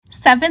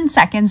7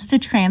 seconds to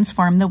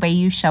transform the way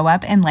you show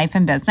up in life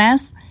and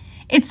business?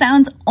 It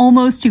sounds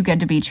almost too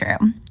good to be true.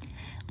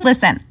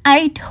 Listen,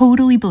 I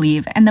totally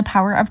believe in the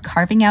power of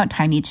carving out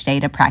time each day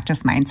to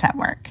practice mindset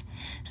work.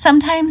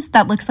 Sometimes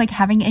that looks like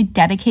having a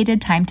dedicated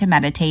time to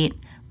meditate,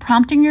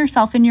 prompting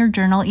yourself in your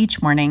journal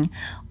each morning,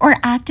 or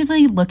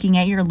actively looking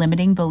at your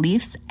limiting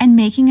beliefs and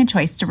making a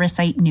choice to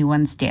recite new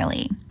ones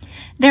daily.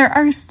 There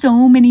are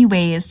so many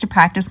ways to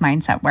practice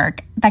mindset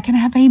work that can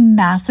have a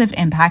massive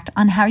impact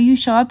on how you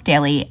show up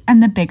daily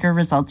and the bigger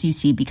results you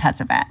see because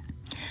of it.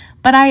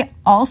 But I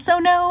also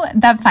know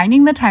that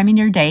finding the time in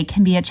your day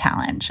can be a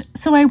challenge,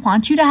 so I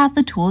want you to have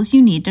the tools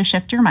you need to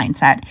shift your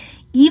mindset,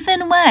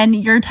 even when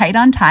you're tight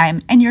on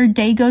time and your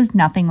day goes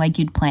nothing like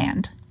you'd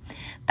planned.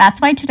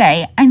 That's why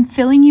today I'm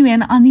filling you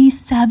in on the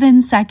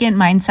 7-second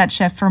mindset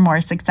shift for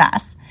more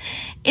success.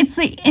 It's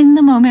the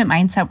in-the-moment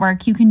mindset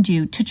work you can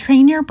do to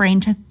train your brain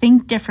to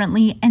think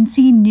differently and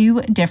see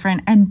new,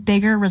 different, and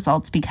bigger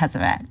results because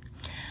of it.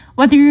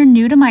 Whether you're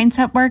new to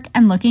mindset work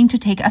and looking to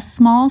take a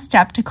small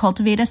step to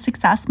cultivate a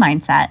success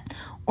mindset,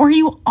 or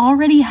you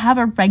already have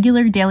a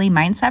regular daily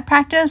mindset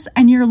practice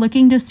and you're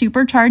looking to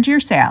supercharge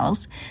your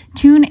sales,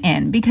 tune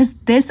in because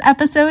this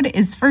episode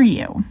is for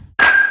you.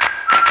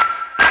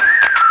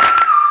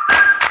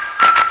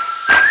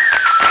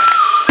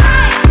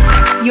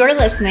 You're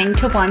listening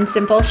to One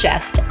Simple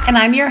Shift, and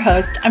I'm your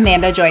host,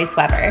 Amanda Joyce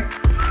Weber,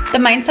 the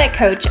mindset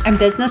coach and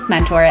business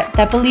mentor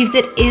that believes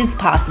it is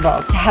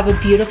possible to have a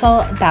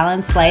beautiful,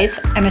 balanced life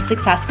and a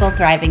successful,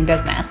 thriving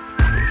business.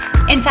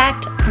 In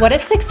fact, what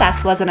if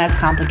success wasn't as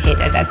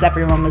complicated as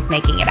everyone was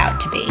making it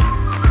out to be?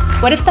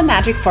 What if the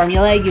magic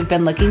formula you've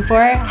been looking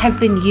for has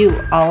been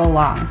you all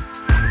along?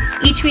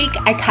 Each week,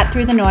 I cut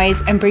through the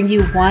noise and bring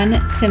you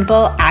one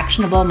simple,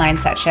 actionable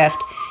mindset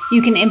shift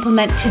you can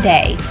implement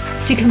today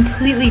to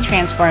completely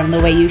transform the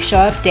way you show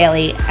up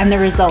daily and the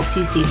results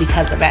you see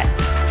because of it.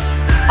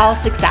 All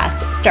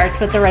success starts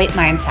with the right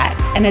mindset,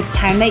 and it's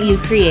time that you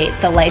create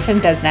the life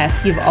and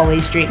business you've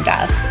always dreamed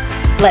of.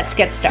 Let's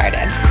get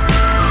started.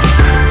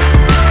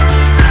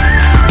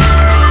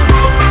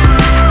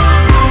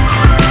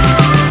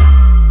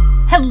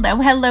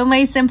 Hello,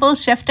 my simple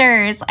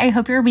shifters. I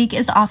hope your week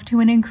is off to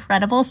an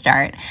incredible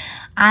start.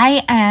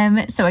 I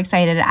am so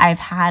excited. I've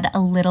had a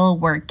little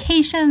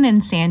workcation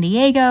in San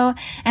Diego,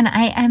 and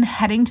I am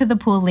heading to the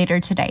pool later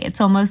today. It's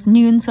almost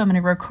noon, so I'm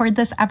going to record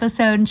this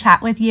episode and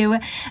chat with you.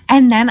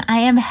 And then I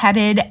am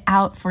headed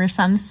out for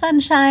some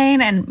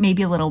sunshine and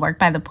maybe a little work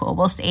by the pool.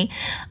 We'll see.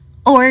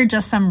 Or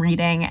just some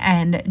reading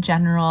and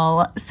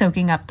general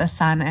soaking up the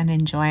sun and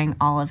enjoying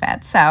all of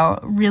it. So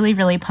really,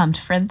 really pumped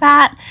for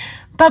that.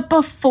 But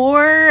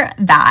before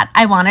that,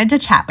 I wanted to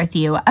chat with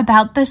you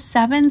about the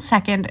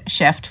 7-second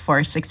shift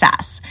for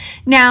success.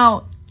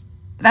 Now,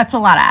 that's a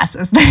lot of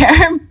S's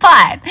there,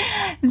 but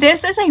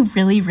this is a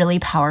really, really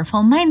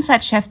powerful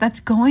mindset shift that's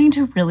going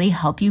to really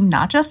help you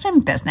not just in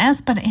business,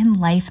 but in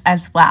life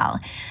as well.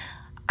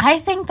 I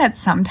think that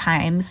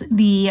sometimes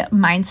the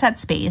mindset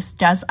space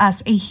does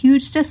us a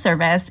huge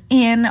disservice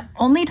in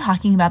only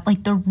talking about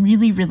like the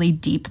really, really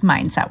deep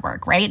mindset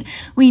work, right?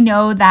 We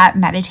know that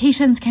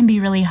meditations can be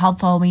really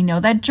helpful. We know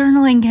that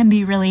journaling can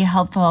be really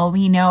helpful.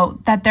 We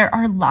know that there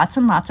are lots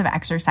and lots of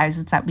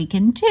exercises that we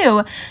can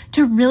do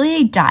to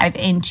really dive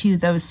into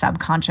those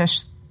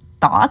subconscious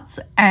thoughts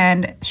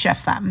and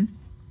shift them.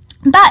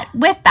 But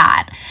with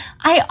that,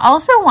 I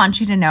also want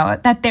you to know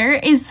that there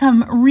is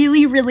some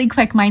really, really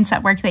quick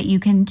mindset work that you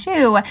can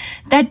do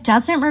that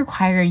doesn't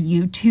require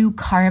you to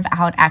carve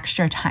out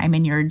extra time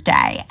in your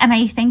day. And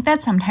I think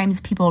that sometimes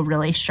people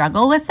really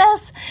struggle with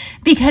this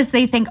because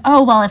they think,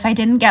 oh, well, if I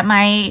didn't get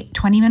my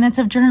 20 minutes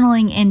of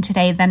journaling in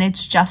today, then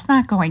it's just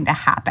not going to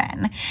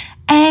happen.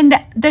 And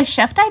the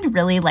shift I'd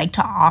really like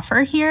to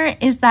offer here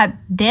is that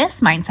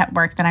this mindset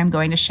work that I'm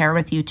going to share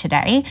with you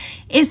today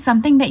is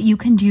something that you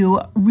can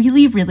do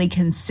really, really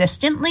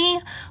consistently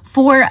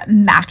for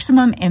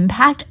maximum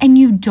impact, and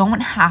you don't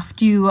have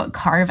to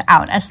carve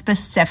out a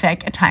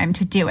specific time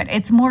to do it.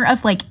 It's more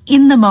of like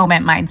in the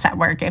moment mindset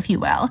work, if you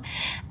will.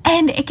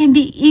 And it can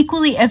be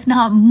equally, if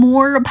not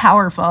more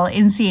powerful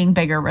in seeing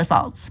bigger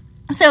results.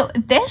 So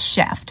this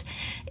shift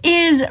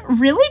is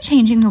really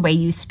changing the way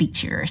you speak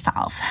to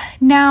yourself.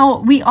 Now,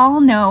 we all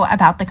know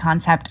about the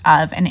concept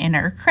of an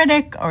inner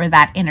critic or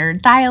that inner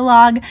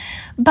dialogue,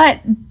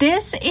 but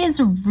this is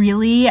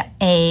really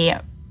a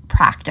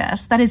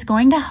practice that is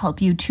going to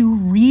help you to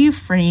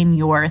reframe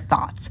your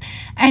thoughts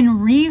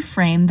and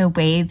reframe the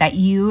way that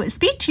you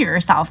speak to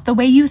yourself, the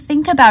way you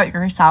think about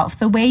yourself,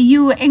 the way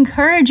you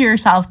encourage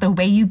yourself, the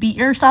way you beat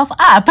yourself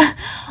up.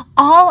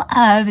 All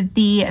of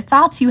the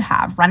thoughts you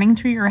have running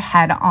through your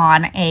head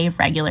on a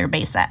regular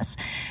basis.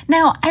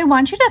 Now, I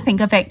want you to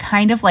think of it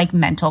kind of like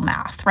mental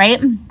math,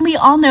 right? We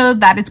all know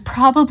that it's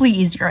probably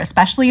easier,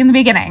 especially in the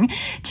beginning,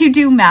 to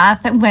do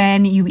math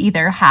when you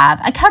either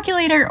have a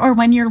calculator or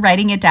when you're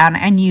writing it down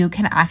and you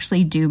can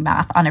actually do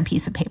math on a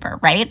piece of paper,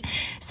 right?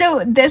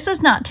 So this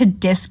is not to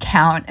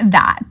discount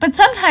that, but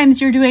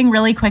sometimes you're doing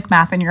really quick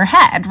math in your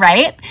head,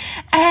 right?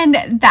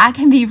 And that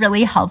can be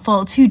really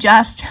helpful to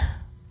just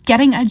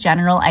getting a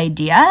general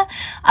idea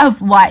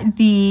of what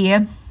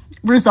the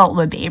result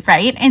would be,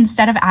 right?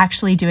 Instead of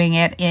actually doing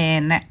it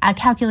in a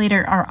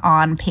calculator or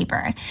on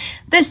paper.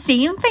 The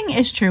same thing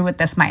is true with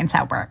this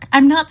mindset work.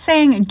 I'm not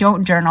saying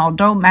don't journal,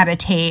 don't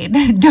meditate,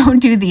 don't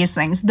do these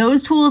things.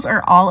 Those tools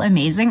are all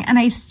amazing, and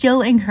I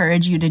still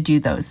encourage you to do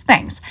those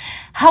things.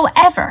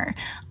 However,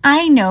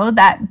 I know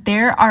that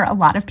there are a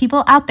lot of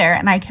people out there,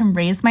 and I can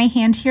raise my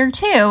hand here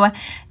too,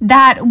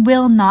 that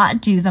will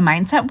not do the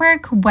mindset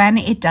work when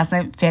it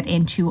doesn't fit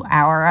into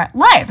our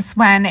lives.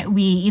 When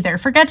we either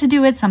forget to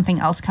do it, something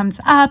else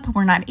comes up,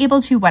 we're not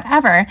able to,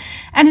 whatever.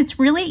 And it's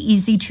really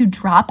easy to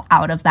drop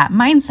out of that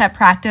mindset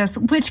practice,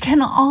 which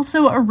can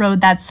also erode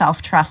that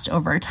self-trust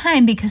over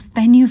time, because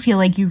then you feel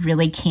like you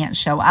really can't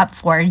show up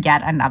for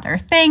yet another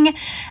thing,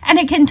 and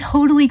it can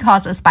totally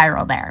cause a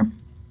spiral there.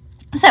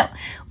 So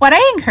what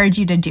I encourage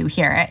you to do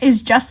here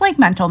is, just like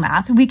mental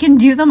math, we can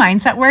do the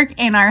mindset work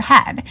in our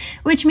head,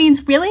 which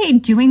means really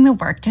doing the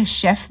work to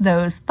shift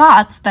those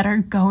thoughts that are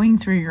going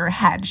through your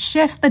head,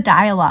 shift the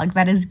dialogue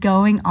that is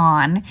going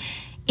on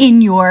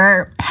in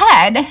your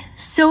head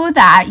so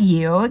that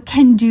you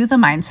can do the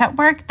mindset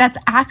work that's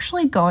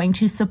actually going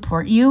to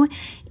support you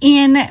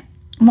in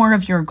more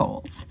of your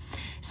goals.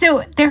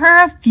 So there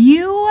are a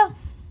few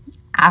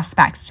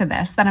aspects to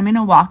this that I'm going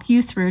to walk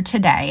you through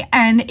today.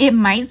 And it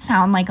might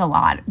sound like a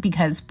lot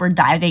because we're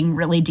diving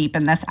really deep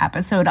in this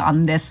episode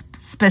on this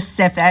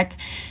specific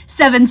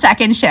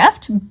 7-second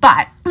shift.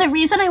 But the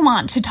reason I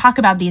want to talk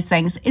about these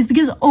things is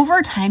because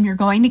over time, you're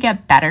going to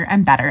get better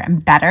and better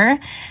and better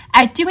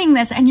at doing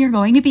this. And you're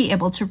going to be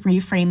able to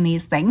reframe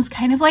these things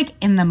kind of like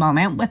in the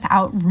moment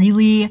without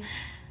really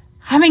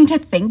having to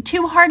think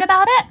too hard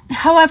about it.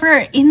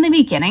 However, in the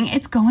beginning,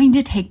 it's going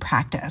to take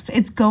practice.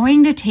 It's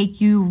going to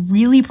take you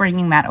really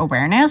bringing that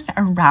awareness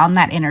around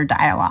that inner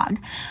dialogue,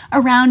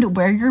 around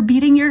where you're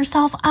beating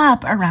yourself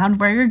up, around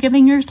where you're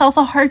giving yourself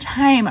a hard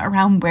time,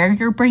 around where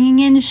you're bringing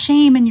in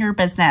shame in your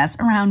business,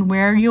 around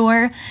where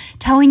you're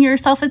telling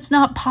yourself it's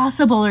not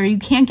possible or you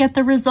can't get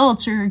the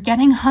results or you're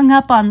getting hung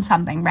up on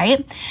something,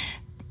 right?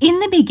 In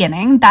the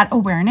beginning, that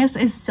awareness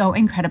is so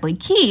incredibly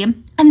key.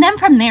 And then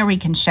from there, we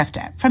can shift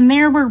it. From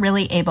there, we're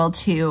really able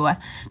to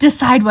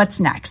decide what's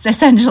next,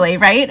 essentially,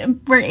 right?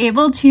 We're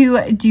able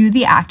to do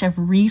the act of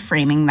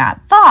reframing that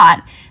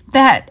thought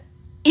that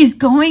is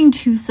going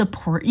to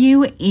support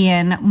you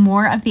in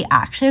more of the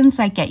actions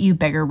that get you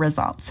bigger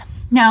results.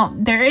 Now,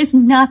 there is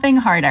nothing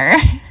harder,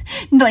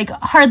 like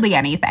hardly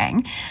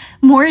anything,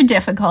 more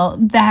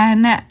difficult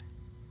than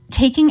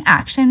taking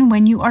action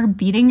when you are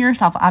beating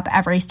yourself up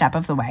every step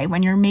of the way,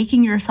 when you're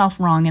making yourself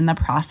wrong in the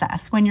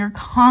process, when you're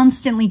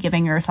constantly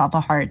giving yourself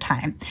a hard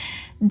time.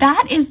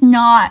 That is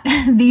not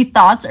the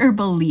thoughts or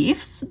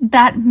beliefs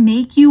that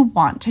make you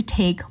want to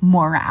take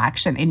more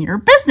action in your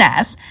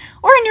business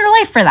or in your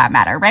life for that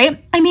matter,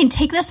 right? I mean,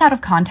 take this out of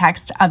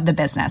context of the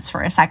business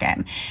for a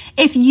second.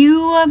 If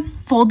you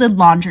folded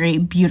laundry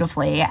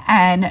beautifully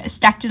and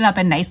stacked it up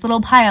in nice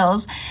little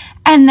piles,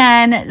 and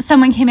then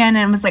someone came in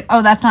and was like,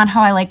 oh, that's not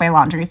how I like my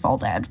laundry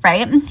folded,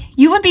 right?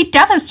 You would be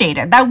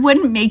devastated. That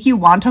wouldn't make you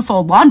want to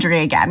fold laundry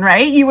again,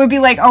 right? You would be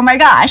like, oh my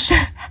gosh,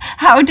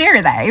 how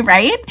dare they,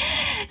 right?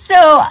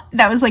 So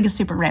that was like a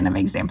super random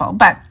example.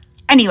 But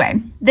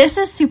anyway, this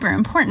is super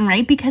important,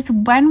 right? Because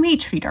when we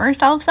treat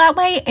ourselves that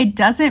way, it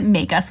doesn't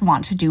make us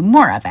want to do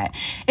more of it.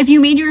 If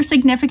you made your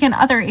significant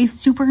other a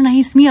super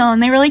nice meal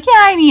and they were like,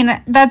 yeah, I mean,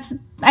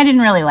 I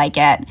didn't really like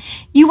it,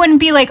 you wouldn't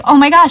be like, oh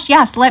my gosh,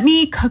 yes, let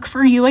me cook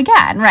for you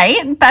again,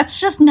 right? That's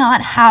just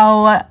not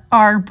how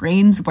our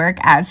brains work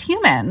as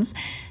humans.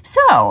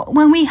 So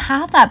when we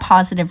have that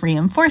positive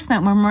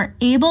reinforcement, when we're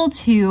able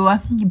to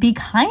be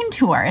kind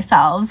to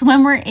ourselves,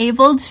 when we're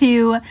able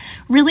to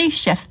really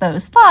shift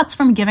those thoughts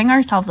from giving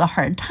ourselves a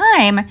hard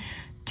time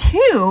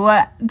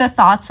to the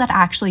thoughts that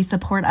actually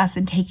support us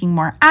in taking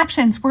more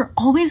actions, we're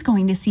always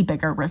going to see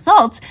bigger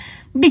results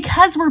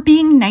because we're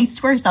being nice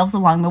to ourselves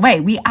along the way.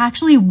 We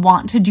actually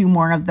want to do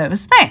more of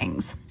those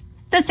things.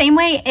 The same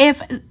way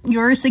if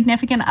your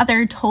significant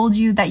other told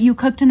you that you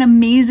cooked an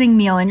amazing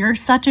meal and you're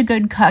such a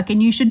good cook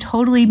and you should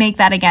totally make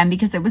that again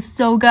because it was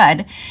so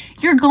good,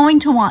 you're going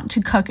to want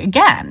to cook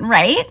again,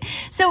 right?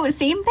 So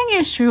same thing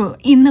is true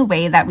in the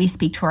way that we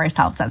speak to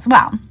ourselves as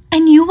well.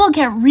 And you will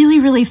get really,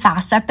 really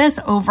fast at this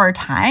over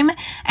time.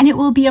 And it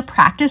will be a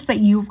practice that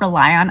you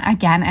rely on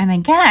again and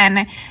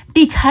again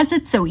because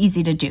it's so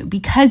easy to do,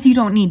 because you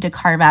don't need to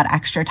carve out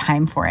extra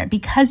time for it,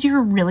 because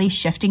you're really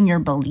shifting your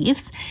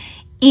beliefs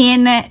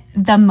in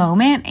the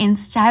moment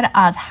instead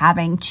of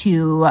having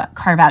to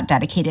carve out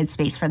dedicated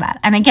space for that.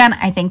 And again,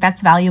 I think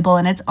that's valuable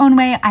in its own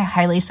way. I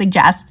highly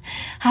suggest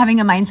having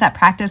a mindset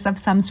practice of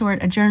some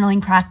sort, a journaling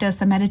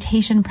practice, a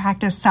meditation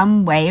practice,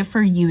 some way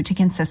for you to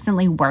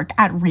consistently work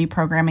at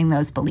reprogramming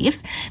those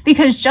beliefs,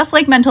 because just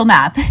like mental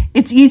math,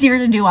 it's easier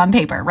to do on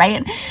paper,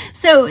 right?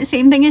 So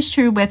same thing is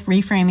true with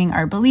reframing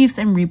our beliefs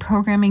and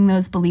reprogramming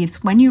those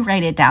beliefs. When you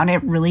write it down,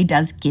 it really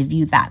does give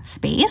you that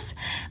space.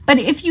 But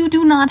if you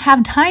do not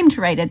have time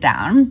to write it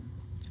down,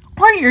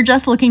 or you're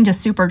just looking to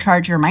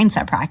supercharge your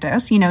mindset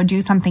practice,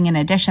 do something in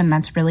addition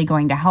that's really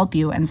going to help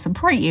you and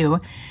support you,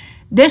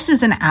 this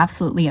is an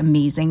absolutely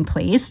amazing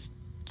place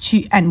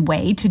and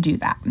way to do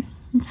that.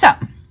 So,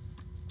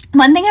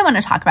 one thing I want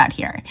to talk about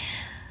here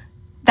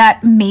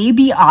that may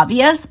be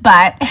obvious,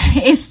 but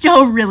is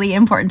still really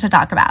important to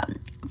talk about.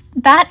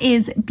 That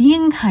is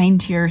being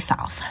kind to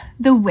yourself.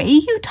 The way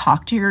you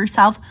talk to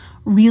yourself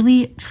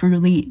really,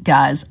 truly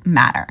does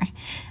matter.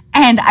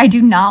 And I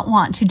do not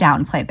want to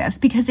downplay this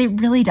because it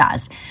really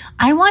does.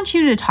 I want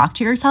you to talk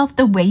to yourself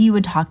the way you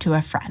would talk to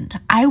a friend.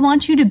 I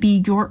want you to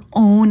be your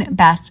own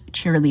best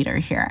cheerleader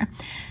here.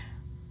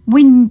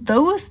 When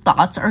those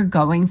thoughts are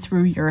going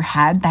through your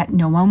head that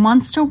no one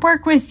wants to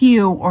work with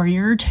you, or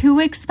you're too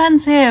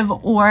expensive,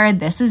 or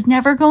this is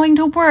never going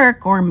to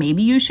work, or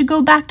maybe you should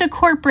go back to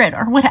corporate,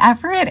 or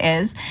whatever it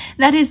is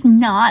that is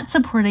not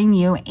supporting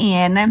you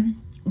in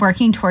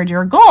working toward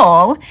your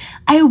goal,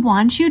 I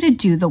want you to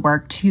do the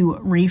work to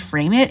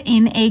reframe it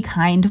in a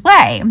kind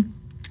way.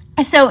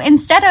 So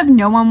instead of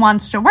no one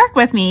wants to work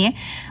with me,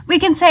 we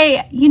can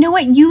say, you know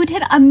what, you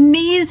did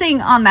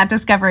amazing on that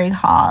discovery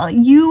call.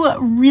 You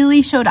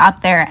really showed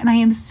up there, and I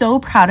am so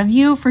proud of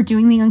you for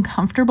doing the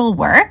uncomfortable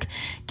work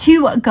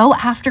to go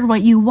after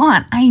what you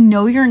want. I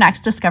know your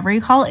next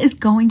discovery call is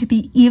going to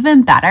be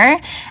even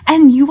better,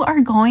 and you are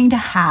going to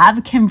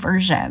have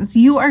conversions.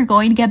 You are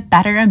going to get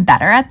better and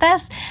better at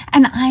this,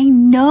 and I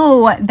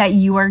know that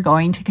you are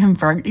going to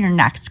convert your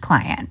next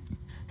client.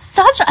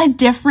 Such a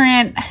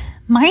different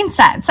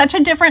mindset, such a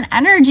different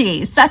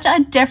energy, such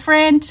a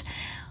different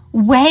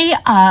way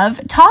of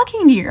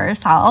talking to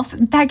yourself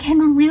that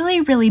can really,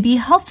 really be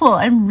helpful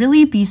and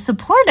really be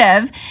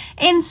supportive,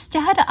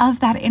 instead of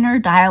that inner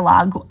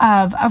dialogue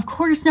of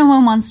course no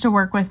one wants to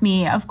work with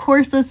me, of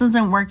course this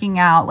isn't working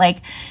out, like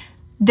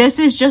this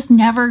is just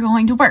never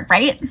going to work,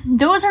 right?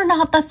 Those are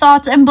not the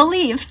thoughts and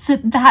beliefs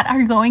that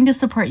are going to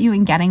support you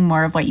in getting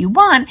more of what you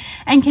want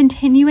and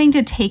continuing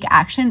to take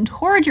action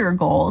toward your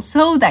goal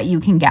so that you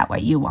can get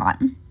what you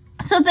want.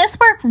 So this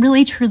work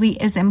really, truly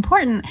is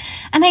important.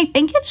 And I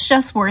think it's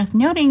just worth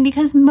noting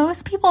because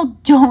most people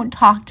don't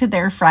talk to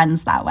their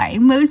friends that way.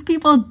 Most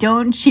people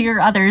don't cheer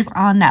others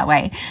on that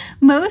way.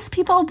 Most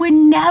people would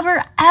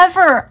never,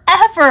 ever,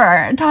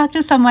 ever talk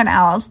to someone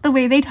else the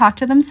way they talk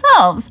to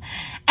themselves.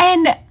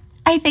 And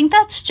I think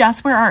that's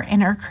just where our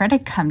inner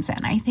critic comes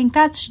in. I think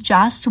that's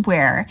just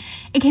where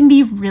it can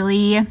be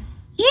really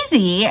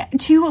easy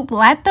to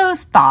let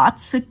those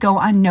thoughts go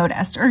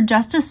unnoticed, or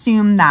just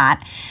assume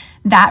that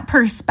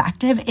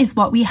perspective is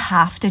what we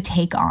have to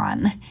take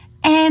on.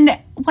 And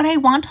what I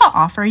want to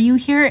offer you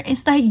here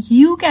is that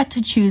you get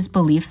to choose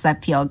beliefs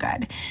that feel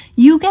good.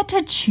 You get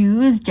to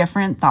choose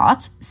different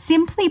thoughts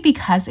simply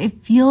because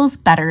it feels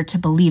better to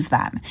believe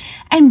them.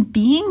 And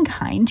being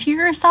kind to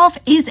yourself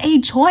is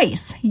a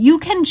choice. You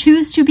can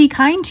choose to be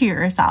kind to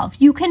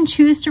yourself. You can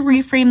choose to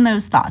reframe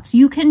those thoughts.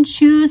 You can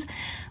choose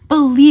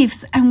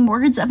beliefs and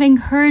words of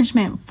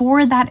encouragement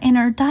for that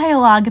inner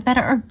dialogue that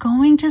are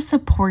going to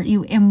support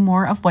you in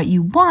more of what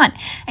you want.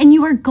 And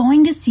you are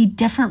going to see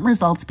different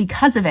results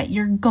because of it.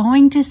 You're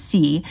going to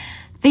see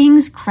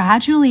things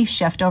gradually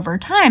shift over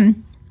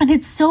time. And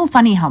it's so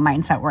funny how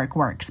mindset work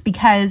works,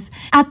 because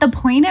at the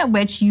point at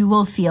which you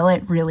will feel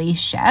it really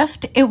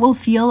shift, it will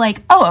feel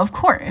like, oh, of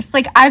course,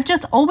 like I've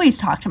just always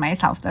talked to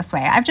myself this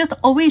way. I've just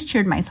always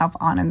cheered myself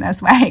on in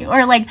this way.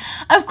 Or like,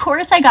 of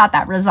course I got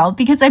that result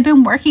because I've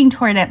been working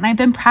toward it and I've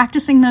been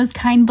practicing those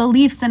kind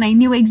beliefs and I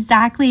knew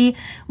exactly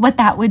what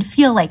that would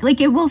feel like. Like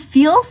it will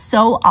feel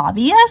so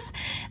obvious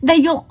that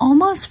you'll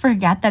almost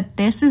forget that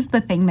this is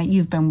the thing that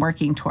you've been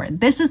working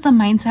toward. This is the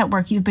mindset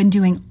work you've been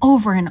doing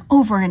over and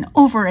over and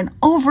over and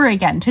over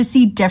again to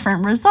see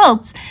different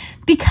results,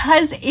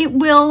 because it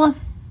will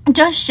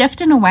just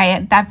shift in a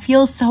way that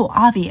feels so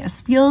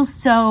obvious, feels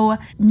so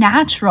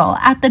natural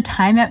at the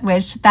time at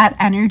which that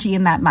energy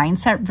and that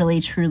mindset really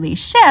truly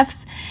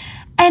shifts.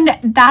 And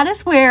that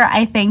is where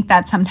I think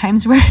that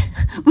sometimes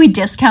we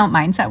discount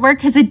mindset work,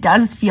 because it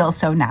does feel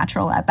so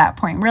natural at that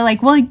point. We're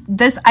like, well,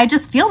 I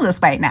just feel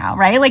this way now,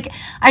 right? Like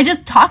I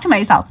just talk to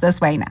myself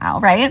this way now,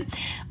 right?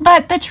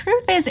 But the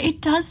truth is it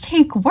does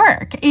take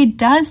work. It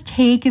does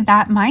take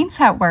that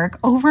mindset work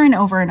over and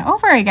over and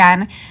over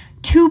again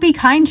to be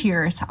kind to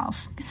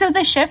yourself. So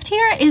the shift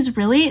here is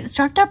really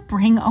start to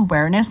bring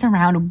awareness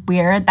around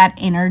where that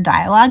inner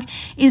dialogue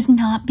is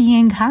not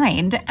being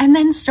kind, and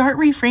then start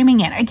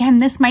reframing it. Again,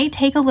 this might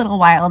take a little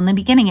while in the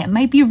beginning. It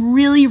might be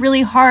really,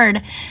 really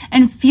hard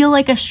and feel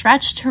like a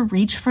stretch to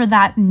reach for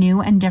that new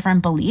and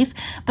different belief.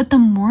 But the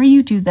more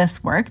you do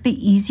this work,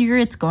 the easier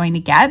it's going to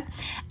get,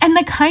 and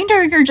the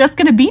kinder you're just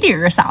going to be to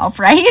yourself,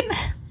 right?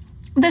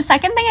 The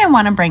second thing I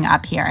want to bring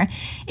up here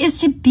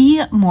is to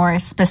be more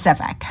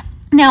specific.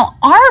 Now,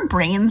 our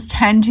brains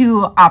tend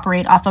to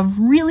operate off of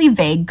really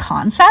vague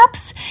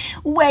concepts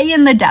way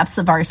in the depths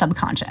of our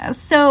subconscious.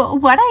 So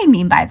what I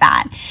mean by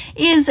that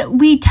is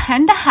we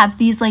tend to have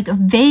these like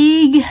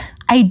vague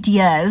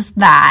ideas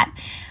that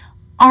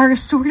are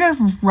sort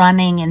of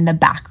running in the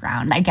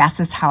background, I guess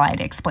is how I'd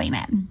explain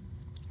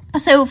it.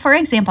 So for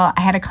example,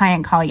 I had a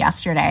client call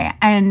yesterday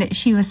and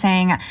she was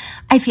saying,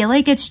 I feel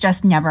like it's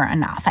just never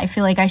enough. I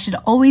feel like I should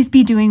always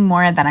be doing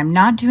more, that I'm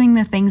not doing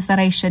the things that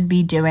I should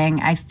be doing.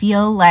 I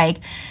feel like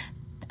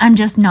I'm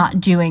just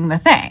not doing the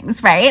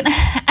things, right?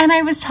 And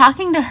I was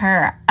talking to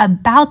her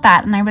about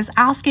that and I was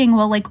asking,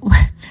 well, like,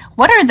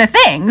 what are the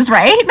things,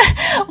 right?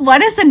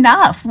 What is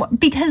enough?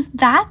 Because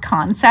that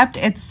concept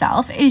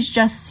itself is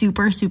just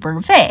super, super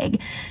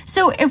vague.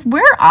 So if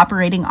we're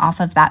operating off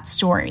of that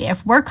story,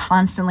 if we're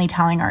constantly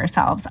telling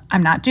ourselves,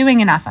 I'm not doing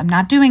enough, I'm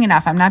not doing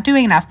enough, I'm not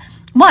doing enough,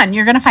 one,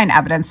 you're going to find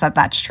evidence that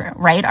that's true,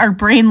 right? Our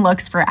brain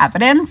looks for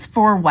evidence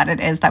for what it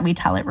is that we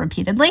tell it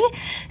repeatedly.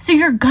 So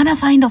you're going to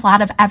find a lot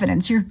of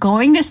evidence. You're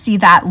going to see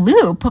that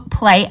loop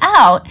play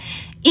out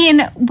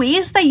in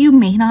ways that you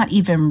may not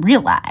even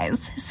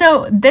realize.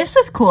 So this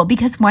is cool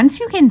because once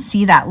you can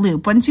see that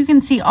loop, once you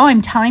can see, oh,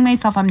 I'm telling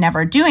myself I'm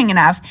never doing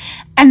enough,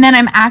 and then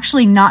I'm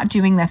actually not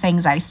doing the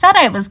things I said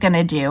I was going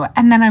to do,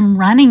 and then I'm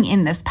running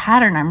in this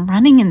pattern, I'm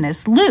running in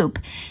this loop,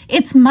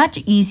 it's much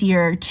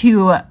easier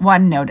to,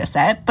 one, notice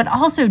it, but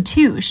also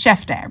two,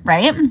 shift it,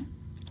 right?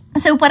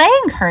 So what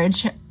I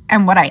encourage,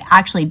 and what I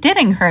actually did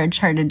encourage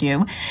her to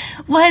do,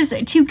 was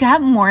to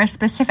get more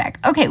specific.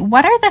 Okay,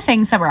 what are the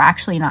things that we're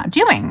actually not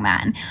doing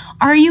then?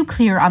 Are you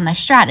clear on the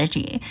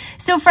strategy?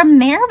 So from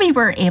there, we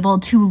were able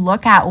to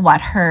look at what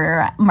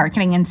her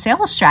marketing and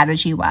sales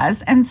strategy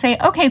was and say,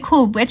 okay,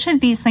 cool, which of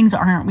these things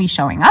aren't we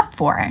showing up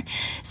for?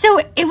 So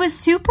it was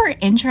super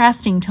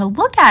interesting to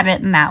look at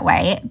it in that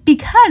way,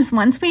 because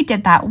once we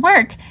did that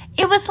work,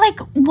 it was like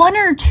one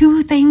or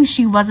two things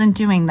she wasn't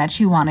doing that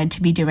she wanted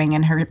to be doing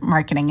in her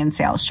marketing and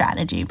sales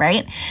strategy,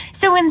 right?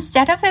 So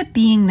instead of it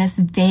being this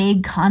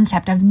vague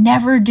concept of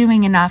never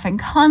doing enough and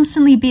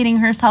constantly beating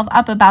herself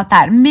up about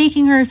that and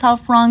making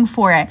herself wrong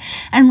for it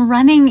and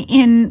running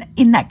in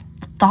that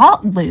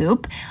thought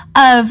loop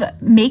of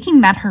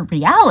making that her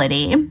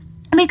reality,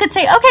 we could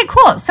say, okay,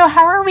 cool. So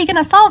how are we going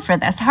to solve for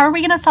this? How are we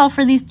going to solve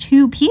for these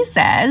two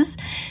pieces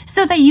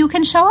so that you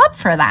can show up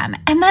for them?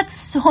 And that's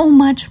so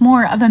much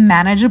more of a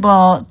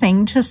manageable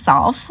thing to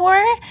solve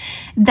for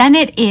than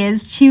it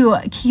is to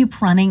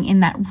keep running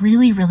in that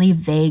really, really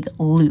vague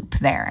loop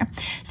there.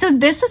 So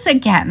this is,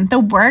 again, the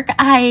work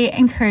I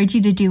encourage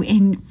you to do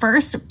in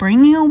first.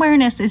 Bringing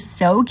awareness is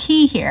so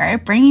key here.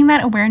 Bringing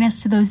that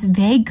awareness to those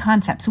vague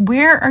concepts.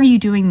 Where are you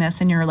doing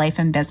this in your life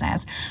and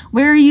business?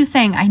 Where are you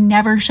saying, I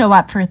never show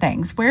up for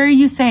things? Where are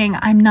you saying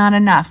I'm not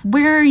enough?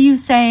 Where are you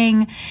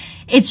saying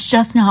it's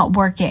just not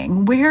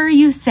working? Where are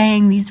you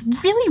saying these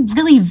really,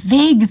 really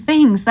vague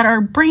things that our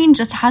brain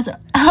just has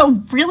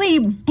a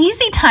really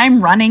easy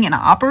time running and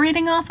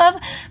operating off of,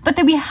 but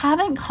that we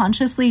haven't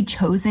consciously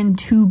chosen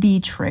to be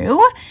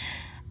true?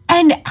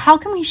 And how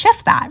can we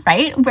shift that,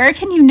 right? Where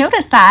can you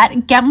notice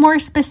that, get more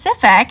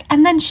specific,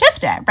 and then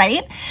shift it,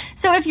 right?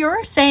 So if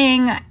you're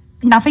saying,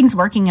 nothing's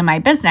working in my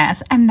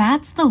business, and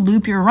that's the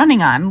loop you're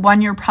running on,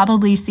 one, you're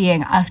probably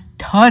seeing a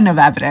ton of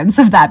evidence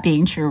of that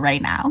being true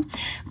right now.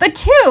 But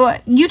two,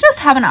 you just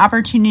have an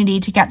opportunity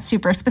to get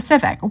super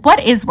specific.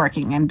 What is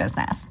working in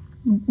business?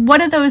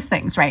 What are those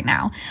things right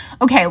now?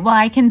 Okay, well,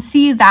 I can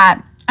see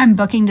that I'm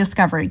booking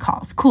discovery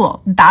calls.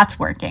 Cool, that's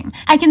working.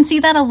 I can see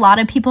that a lot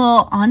of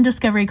people on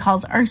discovery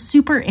calls are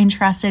super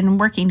interested in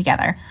working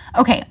together.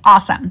 Okay,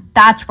 awesome,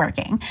 that's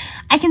working.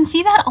 I can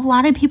see that a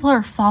lot of people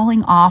are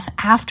falling off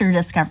after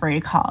discovery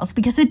calls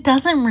because it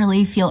doesn't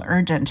really feel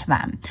urgent to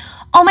them.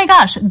 Oh my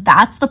gosh,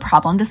 that's the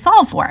problem to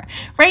solve for,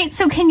 right?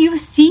 So can you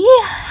see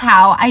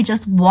how I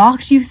just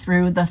walked you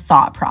through the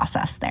thought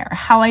process there?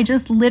 How I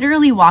just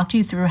literally walked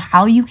you through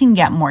how you can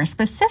get more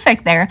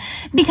specific there,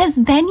 because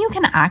then you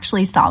can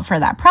actually solve for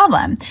that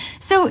problem.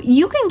 So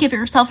you can give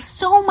yourself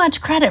so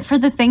much credit for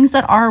the things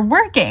that are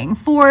working,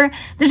 for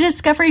the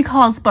discovery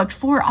calls booked,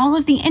 for all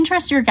of the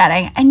interest you're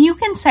getting. And you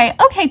can say,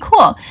 okay,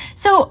 cool.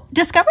 So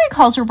discovery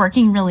calls are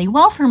working really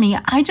well for me.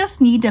 I just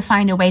need to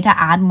find a way to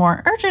add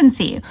more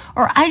urgency,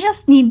 or I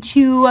just need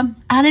to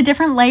add a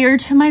different layer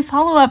to my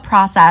follow-up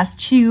process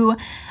to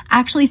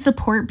actually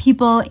support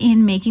people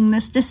in making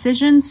this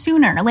decision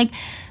sooner. Like,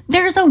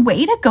 there's a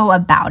way to go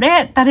about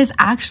it that is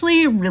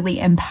actually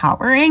really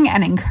empowering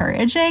and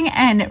encouraging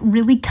and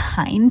really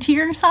kind to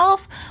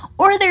yourself.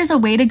 Or there's a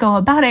way to go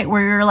about it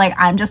where you're like,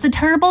 I'm just a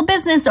terrible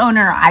business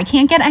owner. I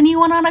can't get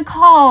anyone on a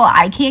call.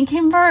 I can't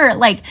convert.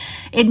 Like,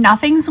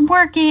 nothing's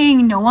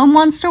working. No one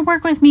wants to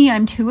work with me.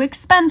 I'm too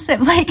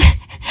expensive. Like,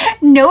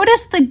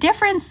 notice the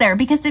difference there,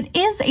 because it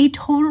is a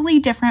totally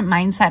different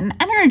mindset and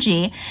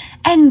energy.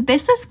 And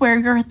this is where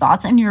your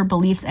thoughts and your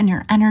beliefs and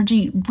your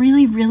energy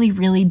really, really,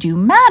 really do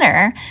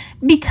matter,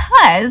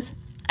 because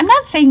I'm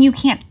not saying you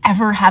can't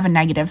ever have a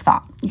negative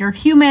thought. You're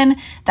human.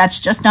 That's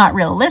just not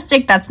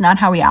realistic. That's not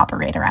how we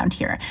operate around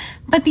here.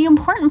 But the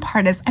important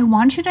part is I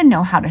want you to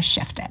know how to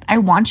shift it. I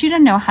want you to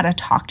know how to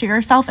talk to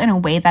yourself in a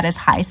way that is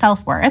high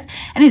self-worth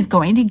and is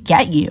going to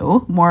get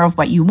you more of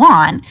what you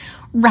want,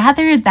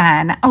 rather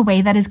than a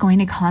way that is going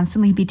to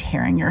constantly be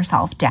tearing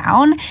yourself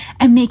down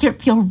and make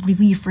it feel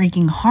really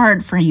freaking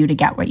hard for you to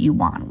get what you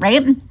want,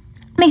 right?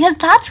 Because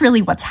that's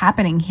really what's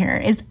happening here,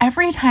 is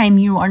every time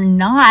you are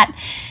not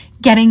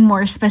getting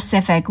more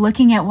specific,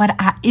 looking at what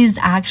is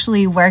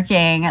actually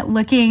working,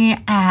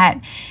 looking at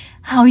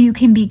how you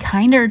can be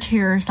kinder to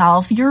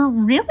yourself, you're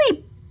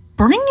really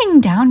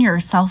bringing down your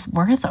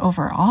self-worth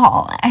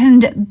overall.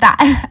 And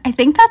that, I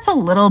think that's a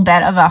little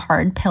bit of a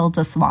hard pill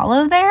to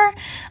swallow there,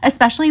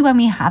 especially when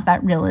we have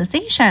that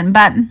realization.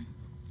 But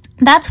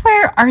that's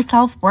where our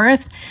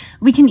self-worth,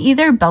 we can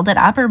either build it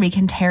up or we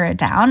can tear it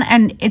down.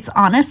 And it's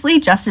honestly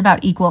just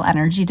about equal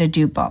energy to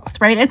do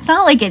both, right? It's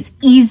not like it's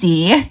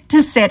easy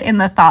to sit in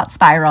the thought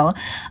spiral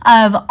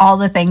of all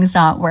the things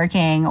not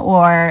working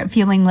or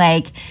feeling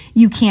like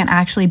you can't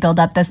actually build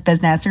up this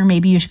business, or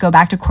maybe you should go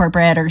back to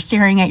corporate, or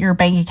staring at your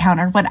bank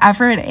account, or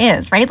whatever it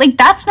is, right? Like,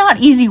 that's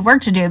not easy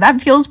work to do. That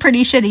feels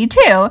pretty shitty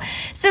too.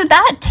 So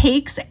that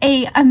takes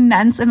an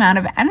immense amount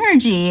of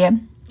energy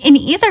in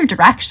either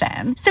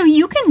direction. So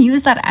you can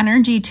use that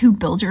energy to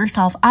build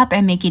yourself up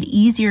and make it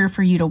easier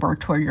for you to work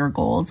toward your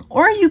goals,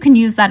 or you can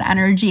use that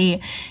energy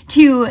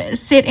to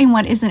sit in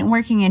what isn't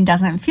working and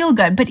doesn't feel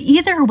good. But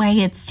either way,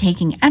 it's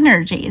taking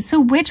energy. So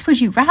which would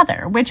you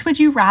rather? Which would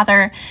you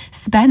rather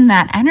spend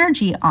that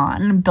energy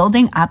on,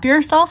 building up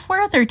your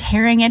self-worth or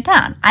tearing it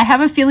down? I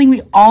have a feeling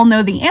we all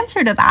know the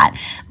answer to that,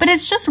 but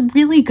it's just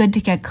really good to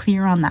get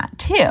clear on that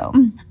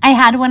too. I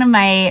had one of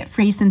my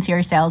free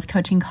Sincere Sales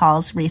coaching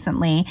calls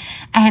recently,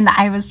 and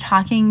I was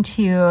talking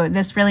to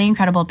this really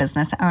incredible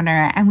business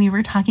owner, and we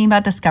were talking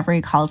about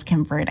discovery calls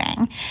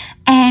converting.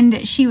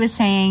 And she was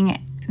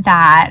saying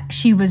that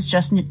she was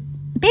just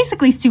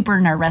basically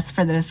super nervous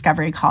for the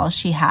discovery calls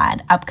she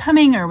had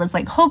upcoming, or was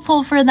like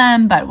hopeful for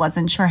them, but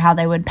wasn't sure how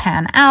they would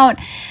pan out.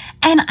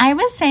 And I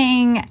was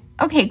saying,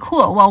 okay,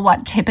 cool. Well,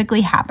 what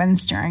typically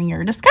happens during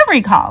your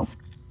discovery calls?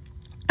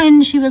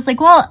 And she was like,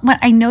 well,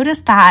 I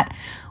noticed that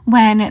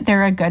when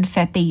they're a good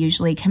fit, they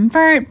usually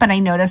convert. But I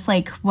notice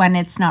like when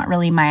it's not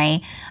really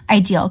my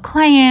ideal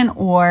client,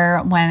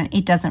 or when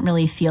it doesn't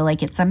really feel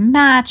like it's a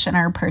match and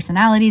our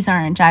personalities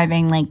aren't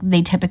jiving, like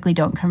they typically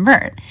don't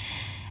convert.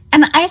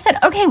 And I said,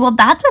 okay, well,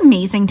 that's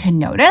amazing to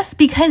notice,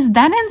 because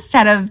then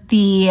instead of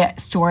the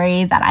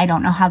story that I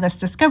don't know how this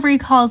discovery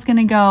call is going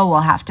to go,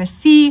 we'll have to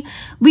see,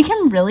 we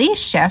can really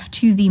shift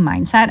to the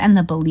mindset and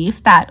the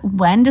belief that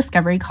when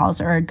discovery calls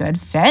are a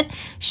good fit,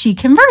 she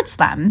converts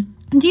them.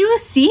 Do you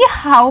see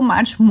how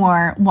much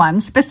more,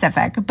 one,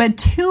 specific, but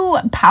two,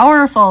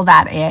 powerful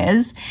that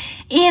is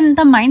in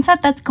the mindset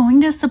that's going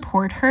to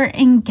support her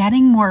in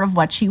getting more of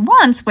what she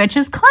wants, which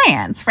is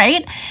clients,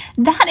 right?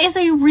 That is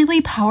a really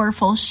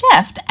powerful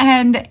shift.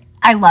 And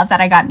I love that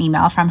I got an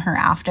email from her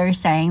after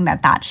saying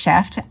that that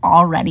shift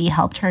already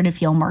helped her to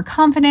feel more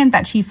confident,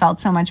 that she felt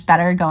so much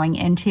better going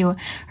into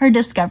her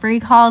discovery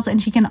calls, and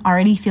she can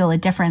already feel a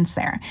difference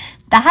there.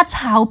 That's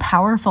how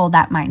powerful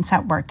that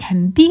mindset work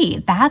can be.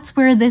 That's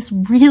where this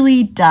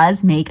really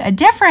does make a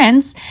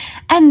difference.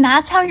 And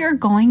that's how you're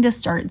going to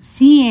start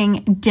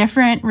seeing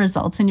different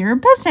results in your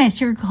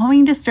business. You're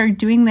going to start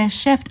doing this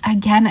shift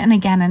again and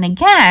again and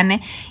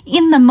again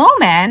in the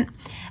moment.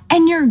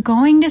 And you're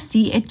going to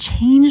see it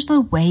change the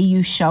way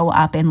you show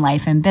up in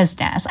life and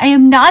business. I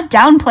am not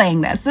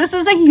downplaying this. This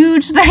is a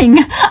huge thing.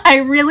 I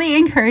really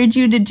encourage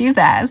you to do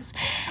this.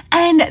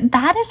 And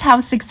that is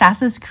how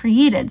success is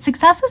created.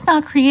 Success is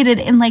not created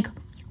in like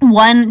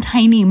one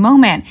tiny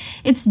moment.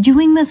 It's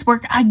doing this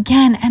work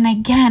again and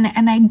again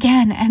and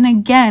again and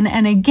again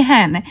and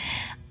again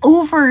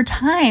over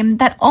time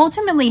that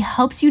ultimately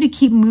helps you to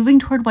keep moving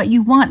toward what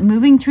you want,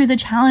 moving through the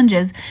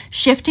challenges,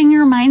 shifting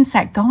your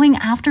mindset, going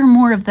after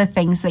more of the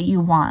things that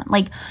you want.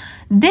 Like,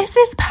 this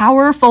is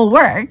powerful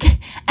work.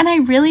 And I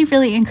really,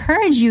 really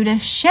encourage you to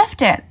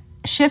shift it.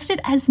 Shift it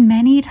as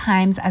many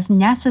times as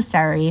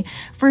necessary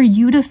for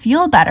you to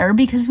feel better,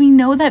 because we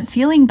know that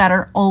feeling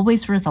better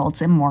always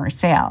results in more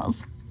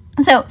sales.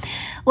 So,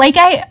 like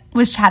I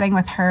was chatting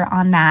with her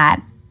on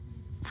that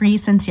free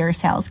Sincere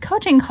Sales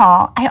coaching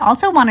call, I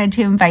also wanted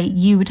to invite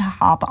you to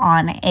hop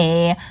on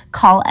a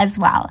call as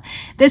well.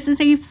 This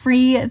is a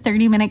free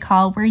 30-minute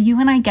call where you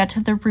and I get to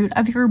the root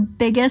of your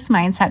biggest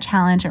mindset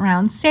challenge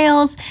around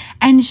sales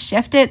and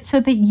shift it so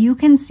that you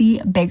can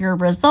see bigger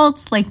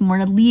results, like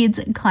more leads,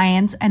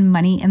 clients, and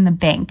money in the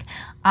bank.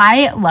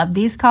 I love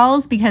these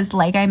calls because,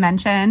 like I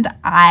mentioned,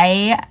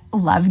 I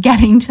love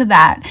getting to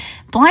that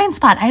blind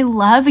spot. I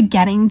love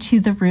getting to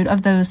the root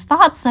of those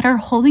thoughts that are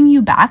holding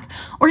you back,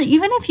 or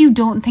even if you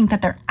don't think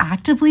that they're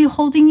actively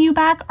holding you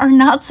back, are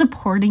not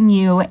supporting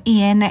you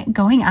in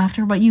going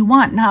after what you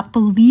want, not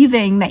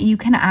believing that you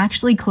can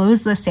actually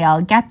close the sale,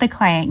 get the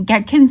client,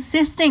 get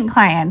consistent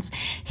clients,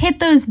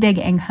 hit those big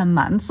income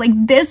months. Like,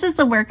 this is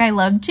the work I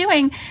love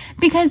doing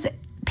because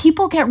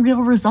people get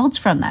real results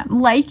from them.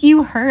 Like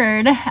you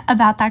heard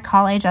about that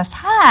call I just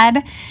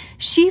had,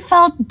 she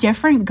felt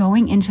different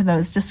going into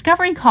those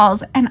discovery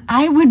calls, and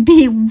I would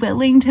be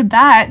willing to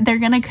bet they're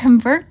going to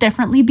convert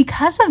differently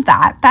because of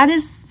that. That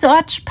is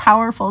such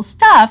powerful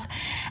stuff.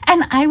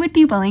 And I would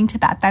be willing to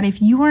bet that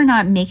if you are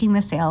not making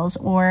the sales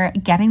or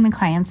getting the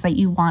clients that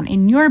you want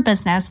in your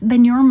business,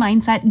 then your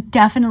mindset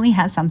definitely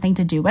has something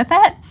to do with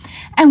it.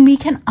 And we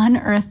can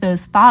unearth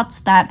those thoughts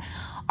that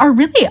are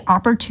really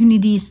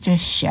opportunities to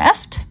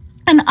shift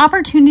and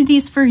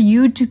opportunities for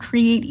you to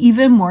create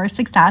even more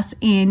success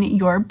in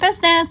your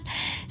business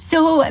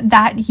so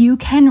that you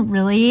can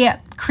really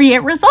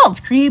create results,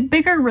 create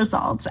bigger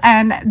results.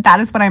 And that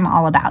is what I'm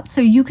all about. So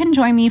you can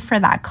join me for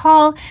that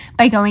call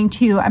by going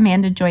to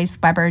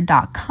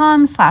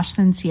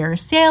amandajoyceweber.com/sincere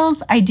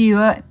sales. I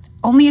do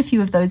only a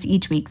few of those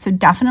each week. So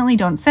definitely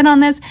don't sit on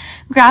this.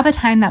 Grab a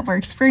time that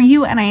works for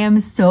you. And I am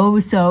so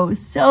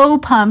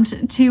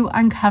pumped to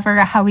uncover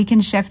how we can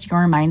shift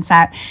your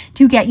mindset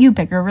to get you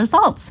bigger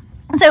results.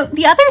 So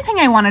the other thing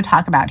I want to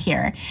talk about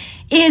here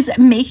is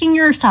making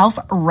yourself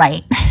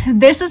right.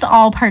 This is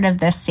all part of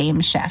this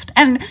same shift.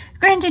 And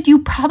granted,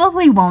 you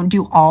probably won't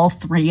do all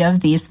three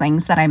of these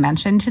things that I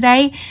mentioned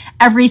today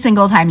every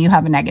single time you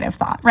have a negative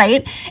thought,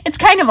 right? It's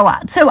kind of a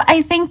lot. So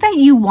I think that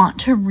you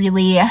want to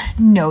really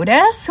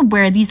notice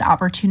where these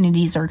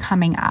opportunities are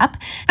coming up.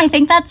 I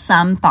think that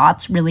some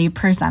thoughts really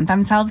present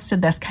themselves to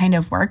this kind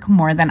of work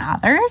more than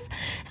others.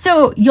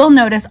 So you'll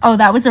notice, oh,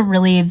 that was a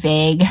really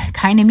vague,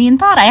 kind of mean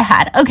thought I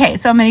had. Okay,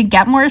 so I'm going to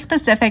get more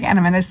specific and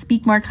I'm going to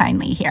speak more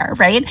kindly here,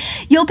 right?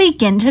 You'll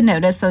begin to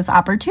notice those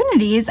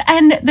opportunities.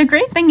 And the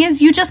great thing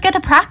is you just get to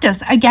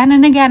practice again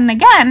and again and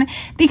again,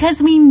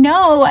 because we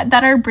know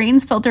that our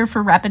brains filter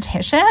for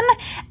repetition,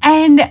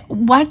 and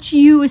what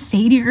you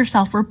say to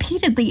yourself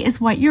repeatedly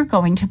is what you're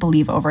going to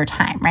believe over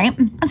time, right?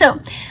 So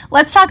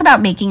let's talk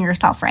about making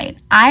yourself right.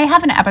 I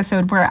have an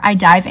episode where I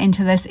dive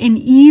into this in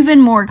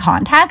even more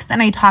context,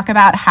 and I talk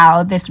about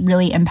how this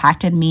really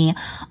impacted me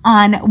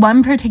on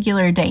one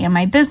particular day in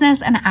my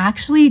business and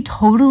actually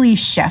totally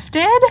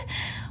shifted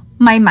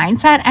my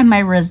mindset and my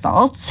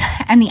results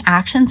and the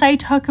actions I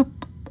took,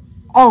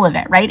 all of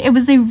it, right? It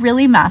was a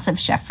really massive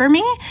shift for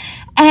me.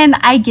 And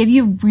I give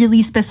you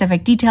really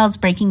specific details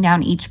breaking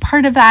down each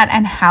part of that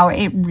and how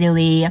it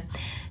really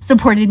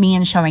supported me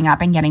in showing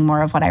up and getting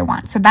more of what I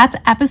want. So that's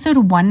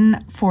episode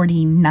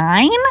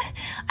 149.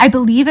 I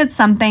believe it's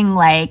something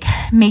like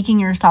making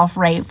yourself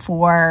right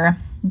for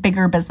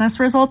bigger business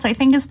results, I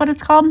think is what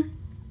it's called.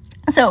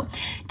 So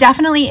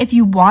definitely, if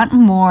you want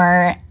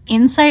more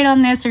insight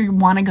on this or you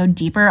want to go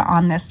deeper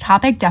on this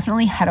topic,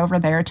 definitely head over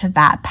there to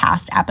that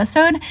past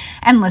episode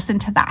and listen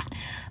to that.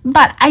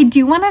 But I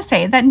do want to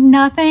say that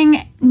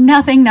nothing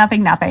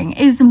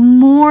is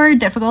more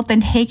difficult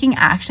than taking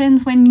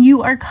actions when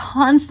you are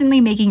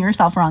constantly making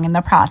yourself wrong in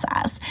the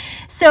process.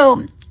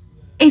 So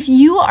if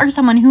you are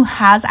someone who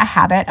has a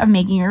habit of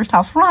making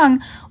yourself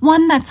wrong,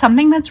 one, that's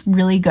something that's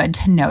really good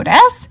to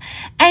notice.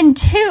 And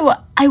two,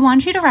 I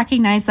want you to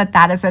recognize that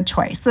that is a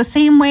choice. The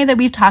same way that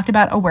we've talked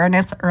about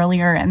awareness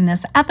earlier in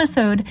this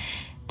episode,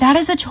 that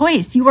is a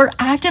choice. You are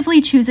actively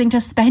choosing to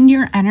spend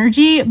your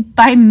energy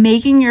by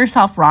making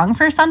yourself wrong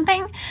for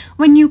something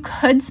when you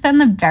could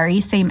spend the very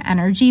same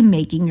energy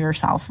making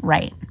yourself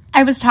right.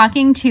 I was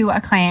talking to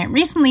a client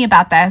recently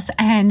about this,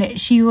 and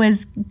she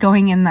was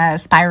going in the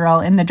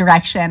spiral in the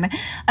direction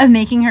of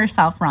making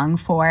herself wrong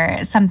for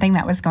something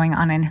that was going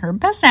on in her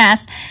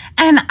business.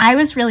 And I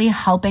was really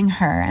helping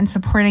her and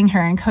supporting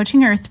her and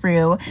coaching her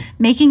through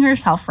making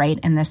herself right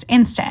in this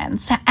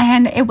instance.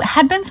 And it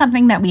had been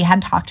something that we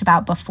had talked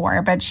about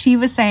before, but she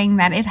was saying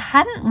that it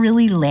hadn't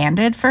really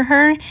landed for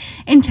her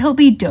until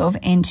we dove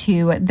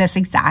into this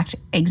exact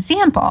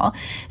example.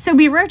 So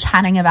we were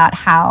chatting about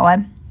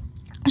how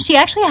she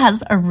actually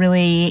has a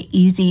really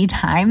easy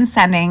time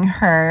sending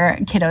her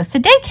kiddos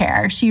to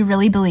daycare. She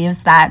really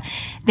believes that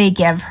they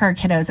give her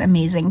kiddos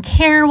amazing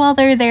care while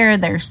they're there.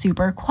 They're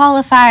super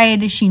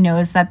qualified. She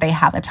knows that they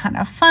have a ton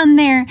of fun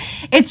there.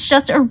 It's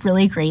just a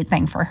really great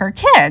thing for her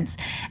kids.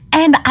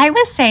 And I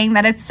was saying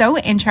that it's so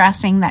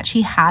interesting that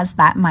she has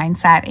that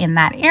mindset in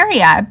that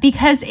area,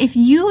 because if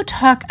you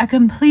took a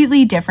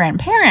completely different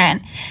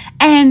parent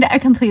and a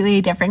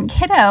completely different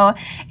kiddo,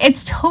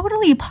 it's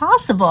totally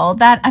possible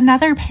that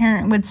another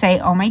parent would say,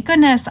 oh my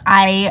goodness,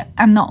 I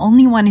am the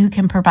only one who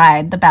can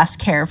provide the best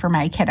care for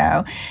my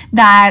kiddo,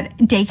 that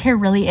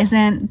daycare really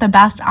isn't the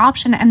best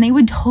option. And they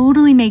would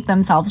totally make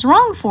themselves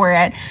wrong for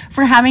it,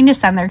 for having to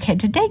send their kid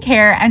to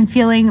daycare and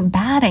feeling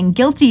bad and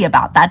guilty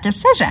about that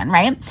decision,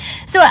 right?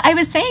 So I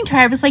was saying to her,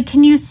 I was like,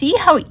 can you see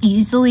how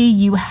easily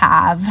you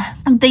have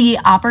the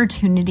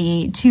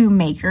opportunity to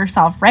make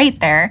yourself right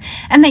there,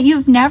 and that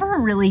you've never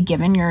really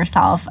given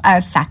yourself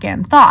a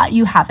second thought?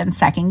 You haven't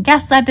second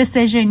guessed that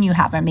decision. You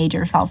haven't made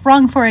yourself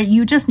wrong for it.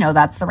 You just know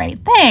that's the right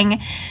thing.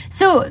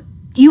 So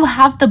you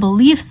have the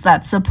beliefs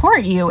that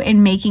support you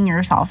in making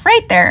yourself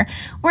right there,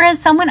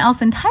 whereas someone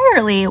else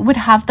entirely would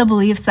have the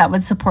beliefs that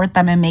would support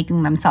them in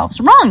making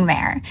themselves wrong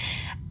there.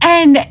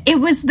 And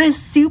it was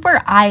this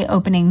super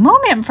eye-opening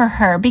moment for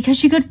her, because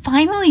she could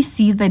finally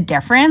see the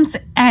difference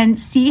and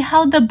see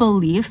how the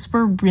beliefs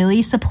were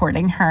really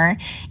supporting her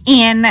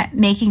in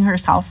making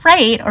herself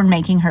right or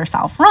making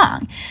herself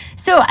wrong.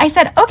 So I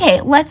said,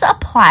 okay, let's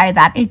apply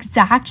that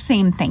exact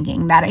same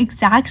thinking, that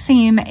exact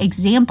same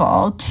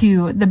example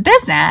to the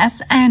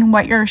business and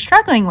what you're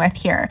struggling with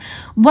here.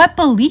 What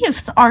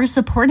beliefs are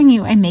supporting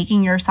you in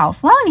making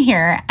yourself wrong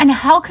here? And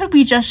how could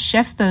we just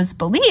shift those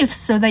beliefs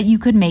so that you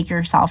could make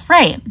yourself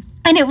right?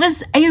 And it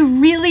was a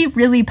really,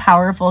 really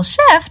powerful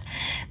shift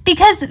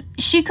because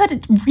she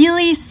could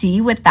really see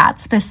with that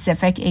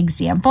specific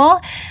example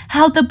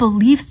how the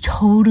beliefs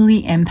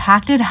totally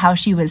impacted how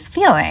she was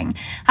feeling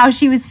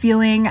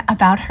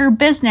about her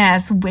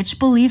business, which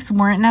beliefs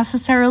weren't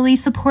necessarily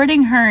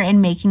supporting her in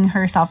making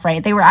herself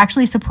right. They were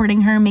actually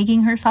supporting her in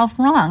making herself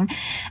wrong.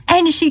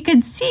 And she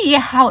could see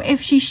how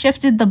if she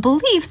shifted the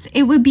beliefs,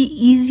 it would be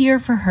easier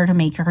for her to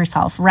make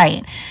herself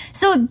right.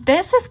 So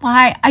this is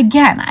why,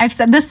 again, I've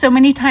said this so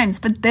many times,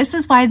 but this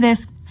is why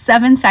this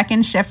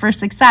 7-second shift for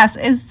success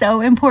is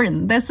so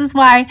important. This is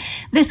why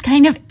this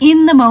kind of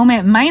in the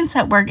moment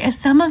mindset work is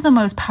some of the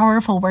most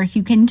powerful work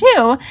you can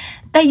do,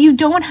 that you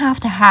don't have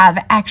to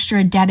have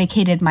extra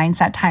dedicated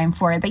mindset time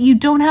for, that you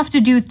don't have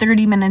to do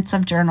 30 minutes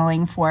of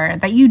journaling for,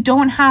 that you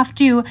don't have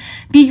to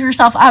beat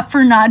yourself up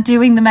for not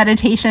doing the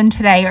meditation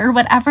today or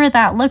whatever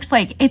that looks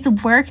like. It's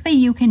work that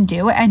you can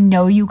do and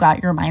know you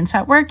got your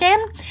mindset work in,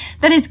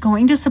 that is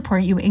going to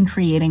support you in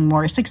creating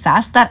more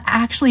success that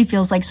actually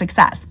feels like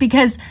success.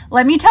 Because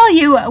let me tell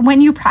you,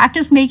 when you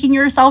practice making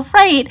yourself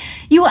right,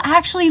 you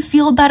actually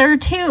feel better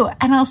too.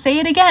 And I'll say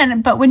it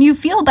again, but when you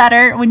feel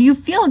better, when you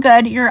feel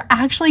good, you're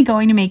actually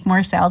going to make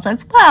more sales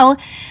as well.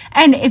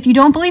 And if you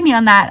don't believe me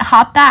on that,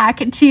 hop back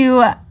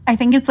to, I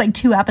think it's like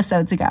 2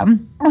 episodes ago,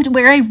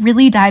 where I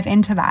really dive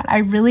into that. I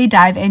really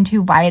dive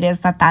into why it is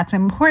that that's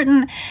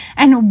important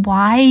and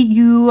why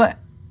you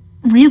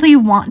really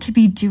want to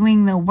be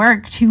doing the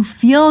work to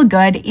feel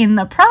good in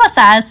the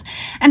process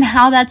and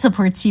how that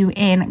supports you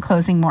in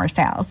closing more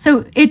sales.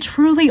 So it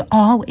truly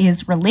all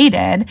is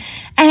related,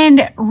 and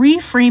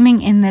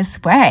reframing in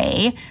this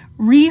way,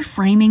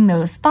 reframing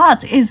those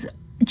thoughts is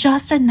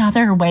just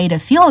another way to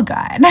feel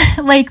good.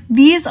 Like,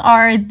 these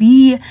are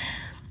the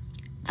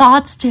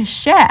thoughts to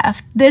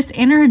shift. This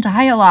inner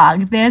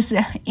dialogue, this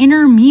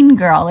inner mean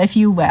girl, if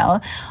you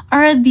will,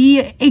 are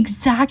the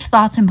exact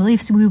thoughts and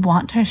beliefs we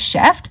want to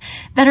shift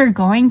that are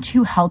going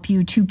to help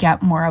you to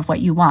get more of what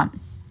you want.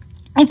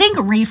 I think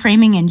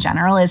reframing in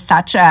general is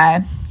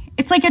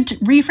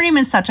reframe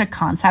is such a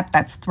concept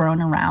that's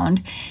thrown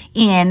around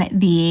in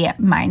the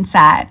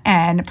mindset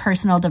and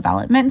personal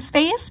development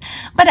space,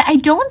 but I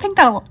don't think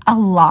that a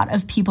lot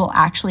of people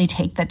actually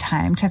take the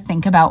time to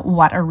think about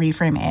what a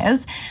reframe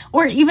is,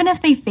 or even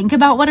if they think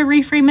about what a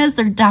reframe is,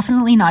 they're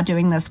definitely not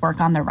doing this work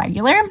on the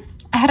regular.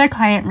 I had a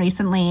client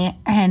recently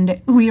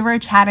and we were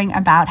chatting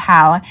about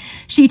how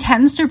she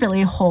tends to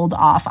really hold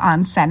off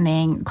on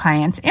sending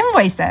clients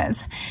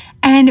invoices.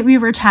 And we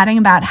were chatting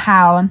about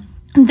how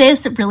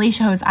this really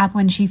shows up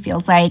when she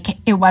feels like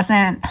it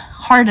wasn't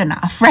hard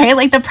enough, right?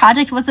 Like the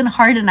project wasn't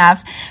hard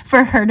enough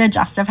for her to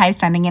justify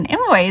sending an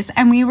invoice.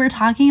 And we were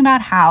talking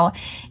about how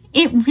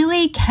it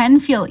really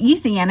can feel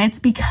easy, and it's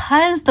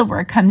because the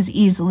work comes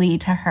easily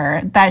to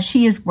her that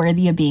she is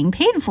worthy of being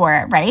paid for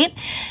it, right?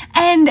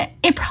 And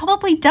it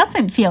probably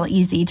doesn't feel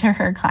easy to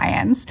her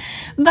clients.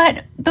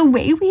 But the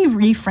way we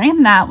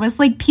reframe that was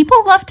like,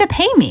 people love to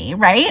pay me,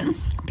 right?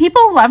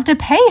 People love to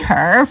pay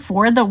her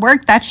for the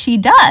work that she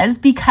does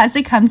because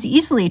it comes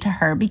easily to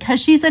her,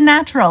 because she's a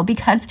natural,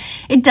 because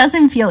it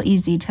doesn't feel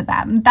easy to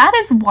them. That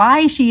is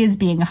why she is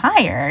being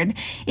hired,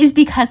 is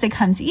because it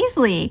comes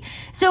easily.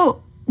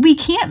 So we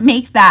can't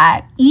make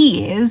that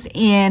ease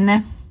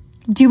in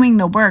doing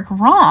the work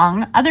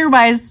wrong.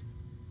 Otherwise,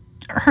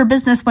 her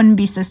business wouldn't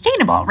be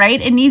sustainable, right?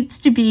 She needs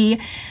to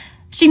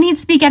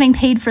be getting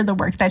paid for the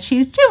work that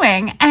she's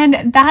doing.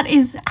 And that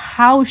is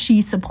how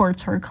she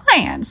supports her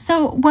clients.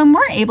 So when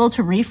we're able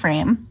to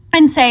reframe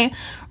and say,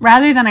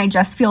 rather than I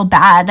just feel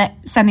bad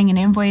sending an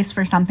invoice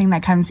for something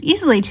that comes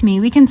easily to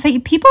me, we can say,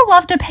 people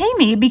love to pay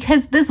me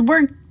because this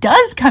work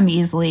does come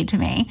easily to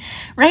me,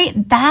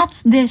 right?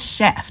 That's this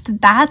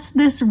shift. That's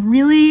this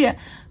really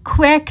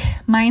quick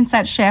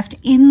mindset shift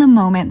in the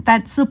moment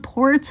that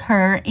supports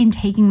her in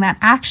taking that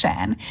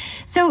action.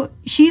 So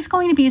she's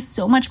going to be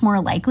so much more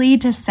likely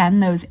to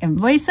send those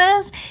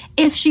invoices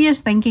if she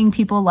is thinking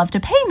people love to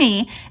pay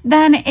me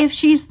than if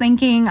she's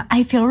thinking,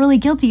 I feel really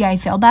guilty, I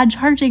feel bad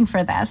charging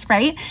for this,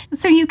 right?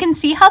 So you can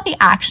see how the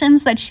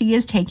actions that she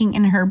is taking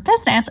in her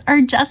business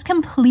are just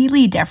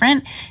completely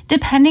different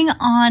depending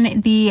on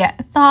the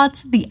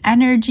thoughts, the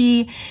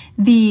energy,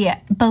 the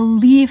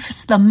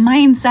beliefs, the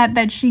mindset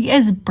that she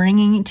is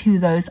bringing to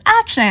those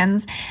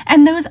actions.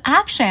 And those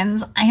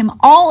actions, I am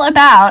all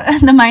about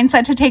the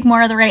mindset to take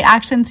more of the right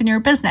actions in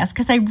your business,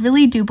 because I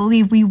really do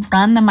believe we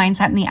run the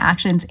mindset and the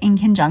actions in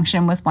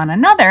conjunction with one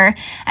another.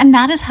 And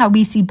that is how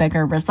we see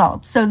bigger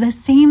results. So the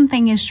same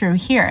thing is true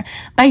here.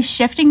 By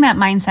shifting that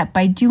mindset,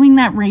 by doing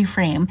that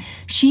reframe,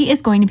 she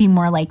is going to be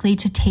more likely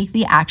to take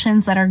the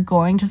actions that are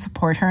going to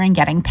support her in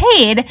getting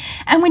paid.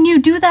 And when you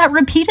do that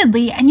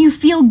repeatedly and you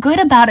feel good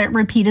about it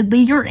repeatedly,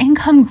 your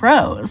income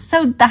grows.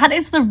 So that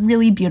is the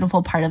really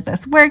beautiful part of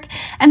this work.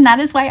 And that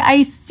is why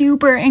I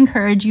super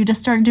encourage you to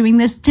start doing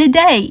this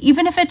today,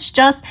 even if it's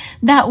just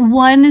that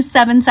 1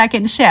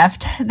 7-second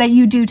shift that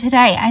you do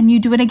today and you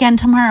do it again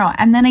tomorrow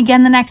and then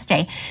again the next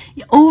day.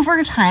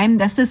 Over time,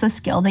 this is a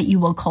skill that you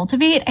will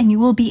cultivate and you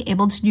will be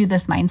able to do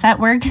this mindset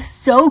work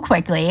so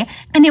quickly,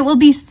 and it will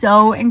be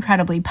so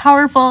incredibly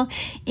powerful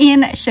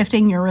in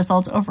shifting your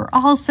results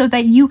overall so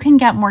that you can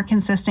get more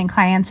consistent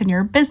clients in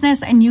your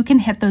business and you can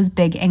hit those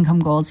big income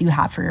goals you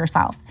have for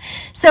yourself.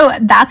 So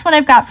that's what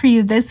I've got for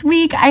you this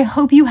week. I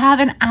hope you have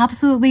an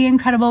absolutely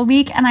incredible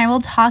week, and I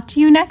will talk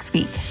to you next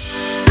week.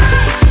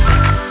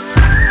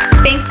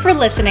 Thanks for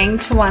listening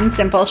to One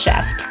Simple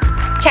Shift.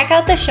 Check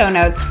out the show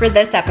notes for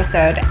this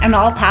episode and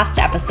all past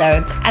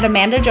episodes at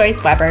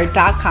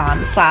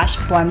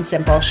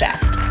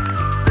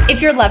amandajoyceweber.com/onesimpleShift.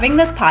 If you're loving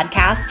this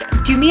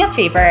podcast, do me a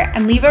favor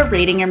and leave a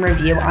rating and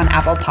review on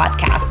Apple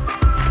Podcasts.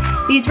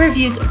 These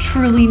reviews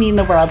truly mean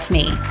the world to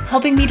me,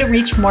 helping me to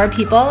reach more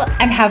people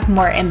and have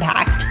more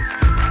impact.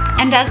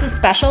 And as a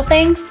special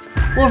thanks,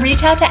 we'll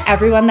reach out to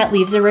everyone that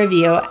leaves a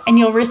review and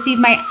you'll receive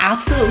my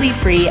absolutely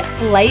free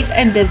life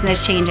and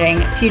business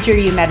changing Future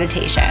You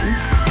meditation.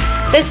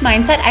 This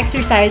mindset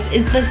exercise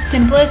is the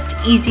simplest,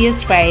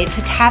 easiest way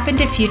to tap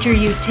into future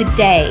you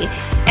today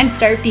and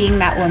start being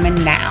that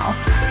woman now.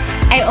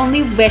 I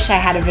only wish I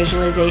had a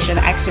visualization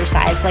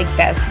exercise like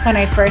this when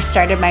I first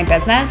started my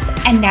business,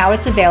 and now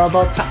it's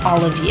available to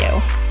all of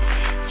you.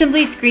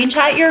 Simply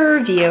screenshot your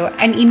review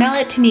and email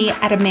it to me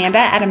at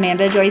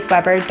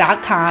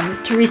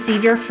amanda@amandajoyceweber.com to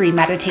receive your free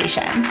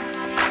meditation.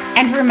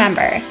 And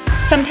remember,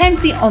 sometimes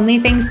the only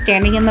thing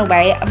standing in the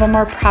way of a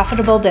more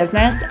profitable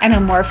business and a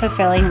more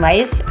fulfilling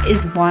life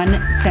is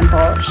one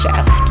simple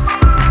shift.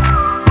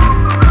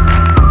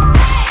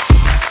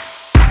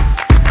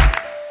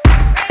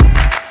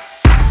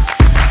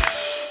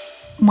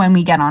 When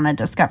we get on a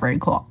discovery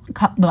call,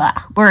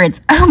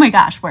 words. Oh my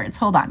gosh, words.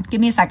 Hold on.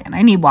 Give me a second.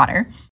 I need water.